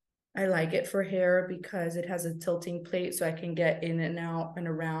 I like it for hair because it has a tilting plate, so I can get in and out and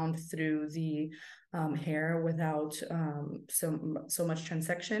around through the hair without so much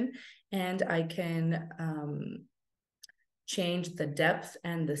transection. And I can change the depth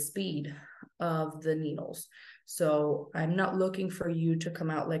and the speed of the needles. So I'm not looking for you to come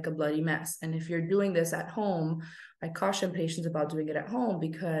out like a bloody mess. And if you're doing this at home, I caution patients about doing it at home,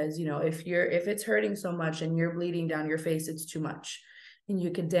 because if it's hurting so much and you're bleeding down your face, it's too much. And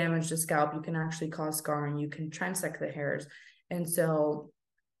you can damage the scalp, you can actually cause scarring, you can transect the hairs. And so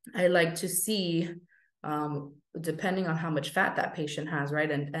I like to see, depending on how much fat that patient has, right?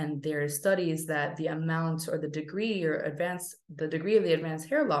 And there are studies that the amount or the degree of the advanced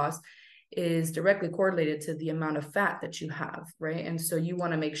hair loss is directly correlated to the amount of fat that you have, right? And so you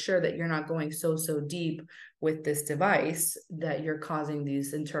want to make sure that you're not going so deep with this device that you're causing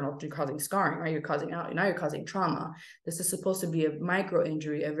scarring, right? You're causing trauma. This is supposed to be a micro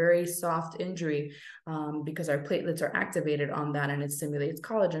injury, a very soft injury, because our platelets are activated on that, and it stimulates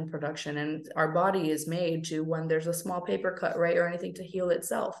collagen production. And our body is made to, when there's a small paper cut, right, or anything, to heal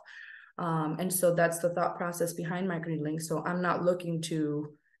itself. And so that's the thought process behind microneedling. So I'm not looking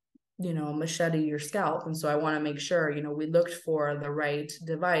to machete your scalp. And so I want to make sure, we looked for the right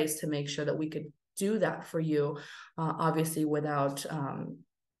device to make sure that we could do that for you, obviously without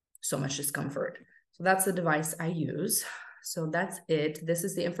so much discomfort. So that's the device I use. So that's it. This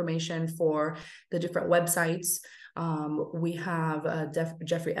is the information for the different websites. We have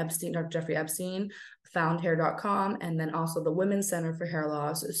Jeffrey Epstein, Dr. Jeffrey Epstein, foundhair.com, and then also the Women's Center for Hair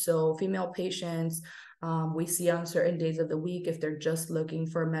Loss. So female patients, we see on certain days of the week if they're just looking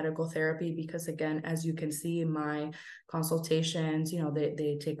for medical therapy, because again, as you can see, my consultations,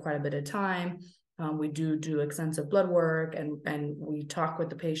 they take quite a bit of time. We do extensive blood work, and we talk with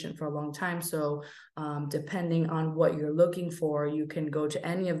the patient for a long time. So depending on what you're looking for, you can go to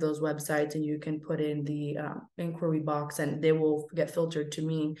any of those websites and you can put in the inquiry box and they will get filtered to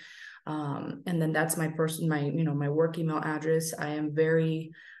me. And then that's my work email address. I am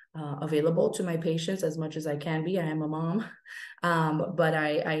very available to my patients as much as I can be. I am a mom, but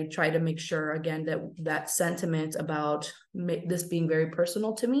I try to make sure, again, that sentiment about this being very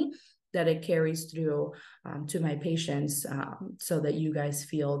personal to me, that it carries through to my patients, so that you guys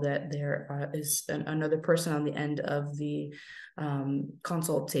feel that there is another person on the end of the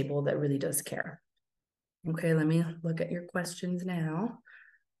consult table that really does care. Okay, let me look at your questions now.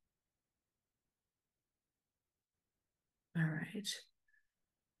 All right.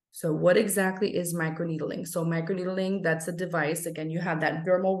 So what exactly is microneedling? So microneedling, that's a device. Again, you have that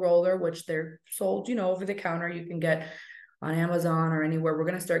dermal roller, which they're sold, over the counter. You can get on Amazon or anywhere. We're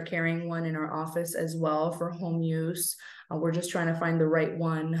going to start carrying one in our office as well for home use. We're just trying to find the right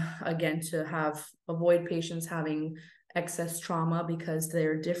one, again, to avoid patients having excess trauma, because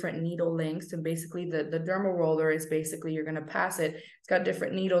they're different needle lengths. And basically the dermal roller is basically, you're going to pass it. It's got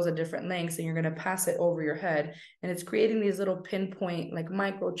different needles at different lengths, and you're going to pass it over your head. And it's creating these little pinpoint, like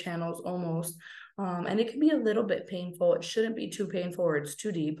micro channels almost. And it can be a little bit painful. It shouldn't be too painful or it's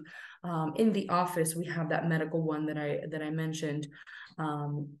too deep. In the office, we have that medical one that I mentioned.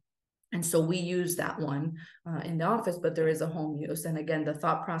 And so we use that one in the office, but there is a home use. And again, the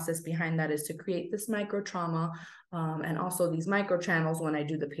thought process behind that is to create this micro trauma, and also these micro channels when I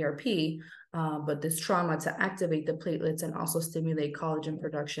do the PRP, but this trauma to activate the platelets and also stimulate collagen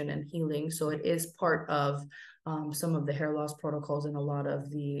production and healing. So it is part of some of the hair loss protocols in a lot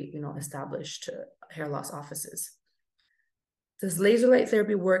of the established hair loss offices. Does laser light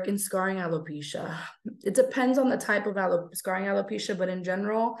therapy work in scarring alopecia? It depends on the type of scarring alopecia, but in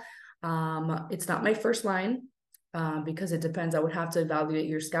general, it's not my first line, because it depends. I would have to evaluate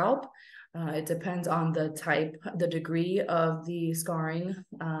your scalp. It depends on the type, the degree of the scarring,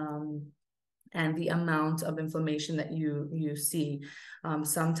 and the amount of inflammation that you see.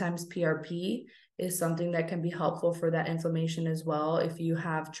 Sometimes PRP is something that can be helpful for that inflammation as well. If you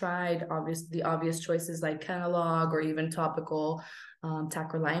have tried the obvious choices like Kenalog or even topical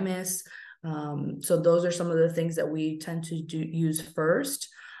tacrolimus. So those are some of the things that we tend to use first.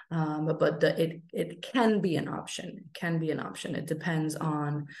 But it can be an option. It can be an option. It depends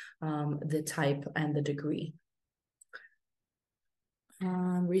on the type and the degree.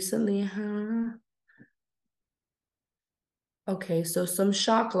 Recently, okay, so some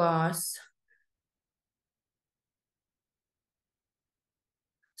shock loss.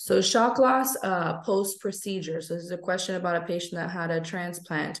 So shock loss post-procedure. So this is a question about a patient that had a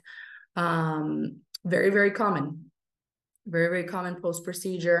transplant. Very, very common. Very, very common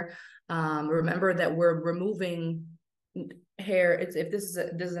post-procedure. Remember that we're removing hair. If this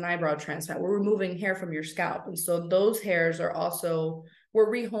is an eyebrow transplant, we're removing hair from your scalp. And so those hairs are also,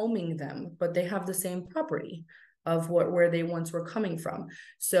 we're rehoming them, but they have the same property of where they once were coming from.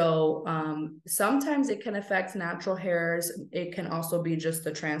 So sometimes it can affect natural hairs. It can also be just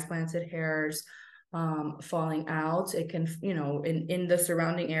the transplanted hairs falling out. It can, in the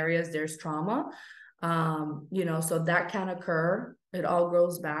surrounding areas, there's trauma. So that can occur. It all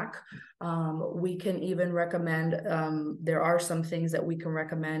grows back. We can even recommend, there are some things that we can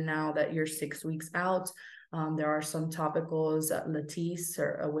recommend now that you're 6 weeks out. There are some topicals,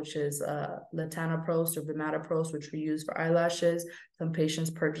 Latisse, which is latanoprost or bimatoprost, which we use for eyelashes. Some patients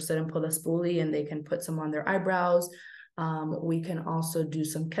purchase it and put a spoolie and they can put some on their eyebrows. We can also do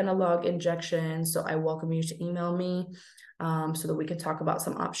some Kenalog injections. So I welcome you to email me so that we can talk about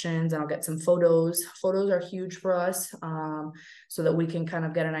some options, and I'll get some photos. Photos are huge for us, so that we can kind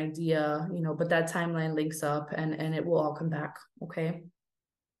of get an idea, but that timeline links up and it will all come back, okay?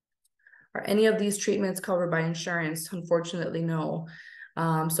 Are any of these treatments covered by insurance? Unfortunately, no.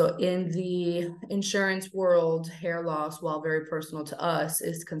 So in the insurance world, hair loss, while very personal to us,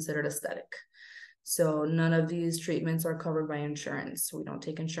 is considered aesthetic. So none of these treatments are covered by insurance. We don't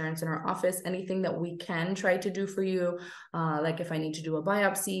take insurance in our office. Anything that we can try to do for you, like if I need to do a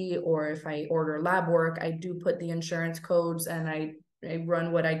biopsy or if I order lab work, I do put the insurance codes and I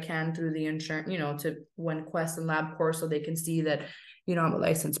run what I can through the insurance, to when Quest and LabCorp, so they can see that, I'm a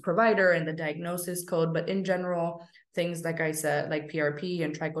licensed provider and the diagnosis code. But in general, things like I said, like PRP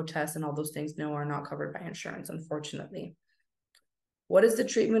and tricho tests and all those things, no, are not covered by insurance, unfortunately. What is the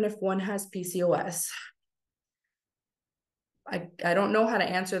treatment if one has PCOS? I don't know how to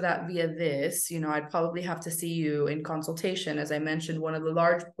answer that via this. I'd probably have to see you in consultation. As I mentioned, one of the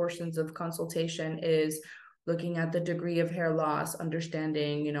large portions of consultation is looking at the degree of hair loss,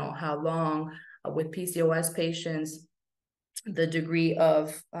 understanding, how long with PCOS patients, the degree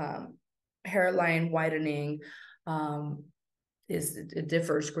of hairline widening, it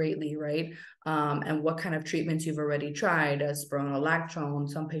differs greatly, right? And what kind of treatments you've already tried, spironolactone.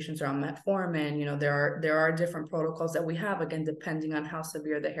 Some patients are on metformin. There are different protocols that we have, again, depending on how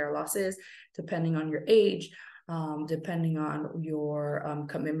severe the hair loss is, depending on your age, depending on your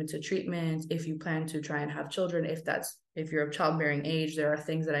commitment to treatment. If you plan to try and have children, if you're of childbearing age, there are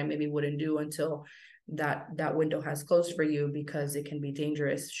things that I maybe wouldn't do until that window has closed for you, because it can be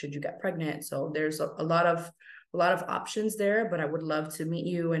dangerous should you get pregnant. So there's a lot of options there, but I would love to meet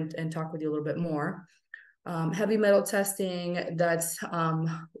you and talk with you a little bit more. Heavy metal testing, that's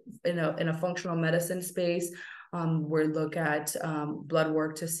in a functional medicine space. We look at blood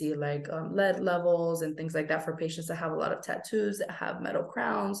work to see like lead levels and things like that for patients that have a lot of tattoos, that have metal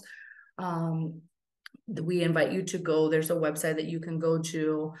crowns. We invite you to go, there's a website that you can go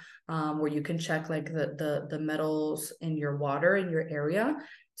to where you can check like the metals in your water in your area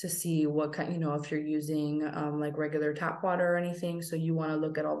to see what kind, if you're using like regular tap water or anything. So you want to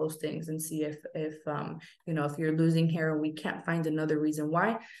look at all those things and see if you're losing hair and we can't find another reason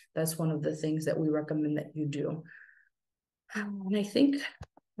why. That's one of the things that we recommend that you do. And I think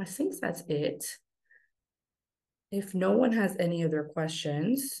that's it. If no one has any other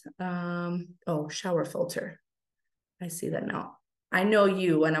questions, shower filter. I see that now. I know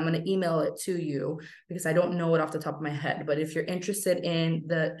you, and I'm going to email it to you because I don't know it off the top of my head. But if you're interested in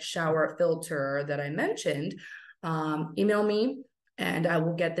the shower filter that I mentioned, email me and I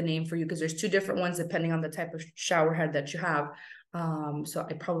will get the name for you, because there's two different ones depending on the type of shower head that you have. So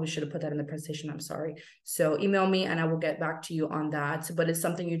I probably should have put that in the presentation. I'm sorry. So email me and I will get back to you on that. But it's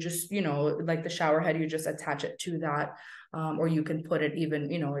something you just, like the shower head, you just attach it to that. Or you can put it even,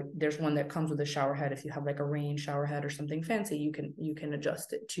 there's one that comes with a shower head. If you have like a rain shower head or something fancy, you can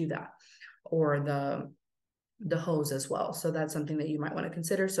adjust it to that, or the hose as well. So that's something that you might want to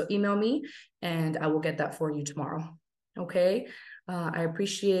consider. So email me and I will get that for you tomorrow. Okay. I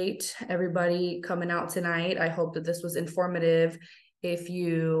appreciate everybody coming out tonight. I hope that this was informative. If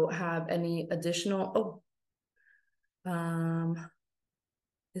you have any additional, is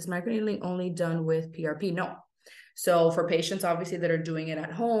microneedling only done with PRP? No. So for patients, obviously, that are doing it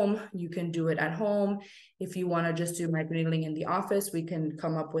at home, you can do it at home. If you want to just do microneedling in the office, we can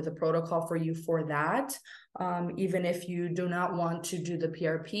come up with a protocol for you for that. Even if you do not want to do the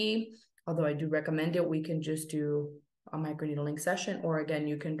PRP, although I do recommend it, we can just do a microneedling session, or again,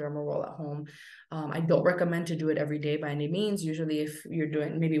 you can dermal roll at home. I don't recommend to do it every day by any means. Usually if you're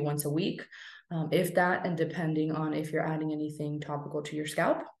doing maybe once a week, if that, and depending on if you're adding anything topical to your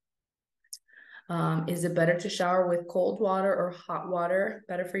scalp. Is it better to shower with cold water or hot water?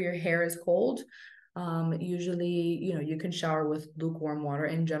 Better for your hair is cold. Usually, you can shower with lukewarm water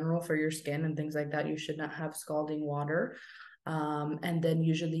in general for your skin and things like that. You should not have scalding water. And then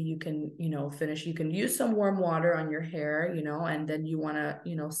usually you can, you can use some warm water on your hair, and then you want to,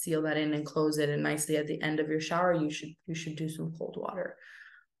 seal that in and close it. And nicely at the end of your shower, you should do some cold water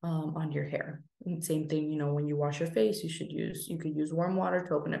on your hair. And same thing, when you wash your face, you could use warm water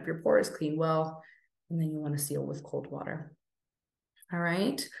to open up your pores, clean well, and then you want to seal with cold water. All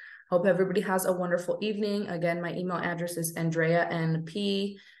right. Hope everybody has a wonderful evening. Again, my email address is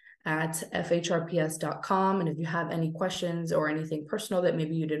andreanp@fhrps.com. And if you have any questions or anything personal that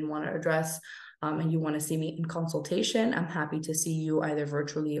maybe you didn't want to address, and you want to see me in consultation, I'm happy to see you either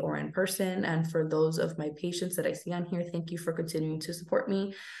virtually or in person. And for those of my patients that I see on here, thank you for continuing to support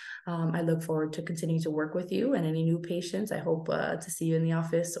me. I look forward to continuing to work with you, and any new patients, I hope to see you in the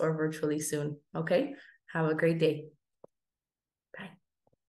office or virtually soon. Okay. Have a great day.